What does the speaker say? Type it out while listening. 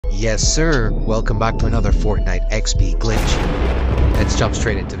Yes sir, welcome back to another Fortnite XPGlitch. Let's jump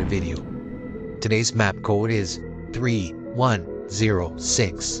straight into the video. Today's map code is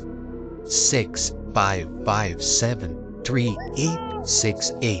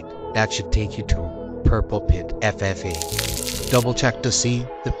 310665573868. That should take you to Purple Pit FFA. Double check to see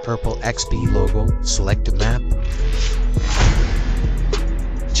the purple XP logo, select a map.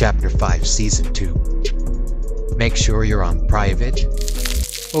 Chapter 5 Season 2. Make sure you're on private.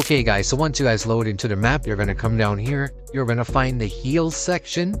 Okay guys, so once you guys load into the map, you're going to come down here. You're going to find the heals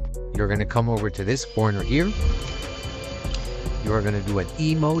section. You're going to come over to this corner here. You're going to do an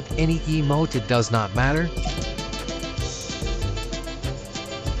emote, any emote, it does not matter.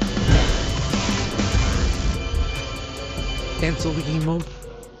 Cancel the emote,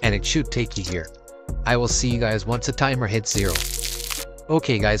 and it should take you here. I will see you guys once the timer hits 0.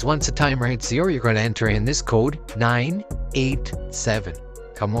 Okay guys, once the timer hits 0, you're going to enter in this code 987.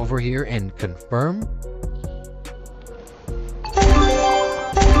 Come over here and confirm.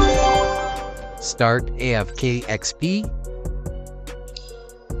 Start AFK XP.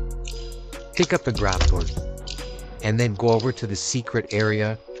 Pick up the grappler. And then go over to the secret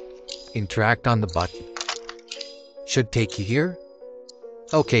area. Interact on the button. Should take you here.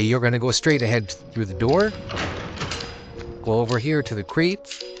 Okay, you're going to go straight ahead through the door. Go over here to the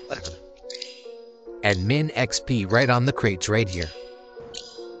crates. And min XP right on the crates right here.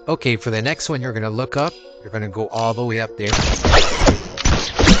 Okay, for the next one, you're going to look up. You're going to go all the way up there.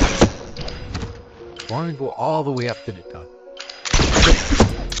 You want to go all the way up to the top.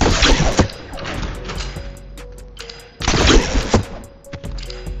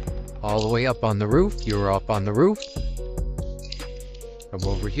 All the way up on the roof. You're up on the roof. Come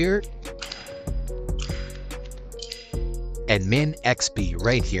over here. And min XP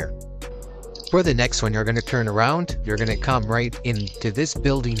right here. For the next one, you're going to turn around. You're going to come right into this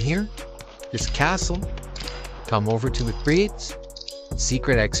building here. This castle. Come over to the crates.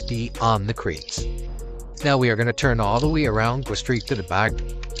 Secret XP on the crates. Now we are going to turn all the way around. Go straight to the back.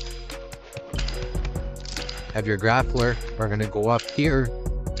 Have your grappler. We're going to go up here.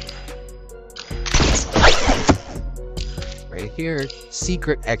 Right here.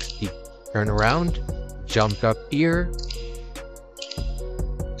 Secret XP. Turn around. Jump up here.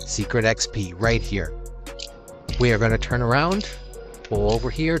 Secret XP right here. We are going to turn around, go over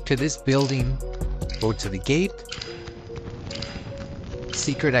here to this building, go to the gate.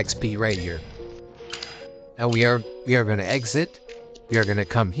 Secret XP right here. Now we are going to exit. We are going to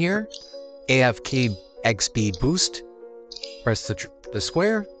come here. AFK XP boost. Press the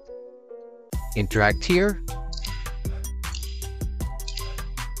square. Interact here.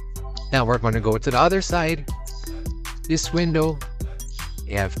 Now we're going to go to the other side. This window.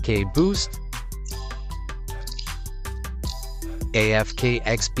 AFK boost. AFK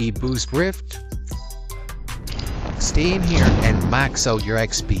XP boost rift. Stay in here and max out your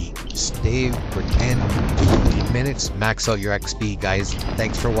XP. Stay for 10 to 15 minutes. Max out your XP, guys.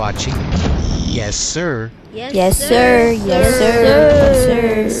 Thanks for watching. Yes, sir. Yes, sir. Yes, sir.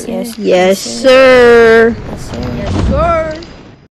 Yes, sir. Yes, sir. Yes, sir.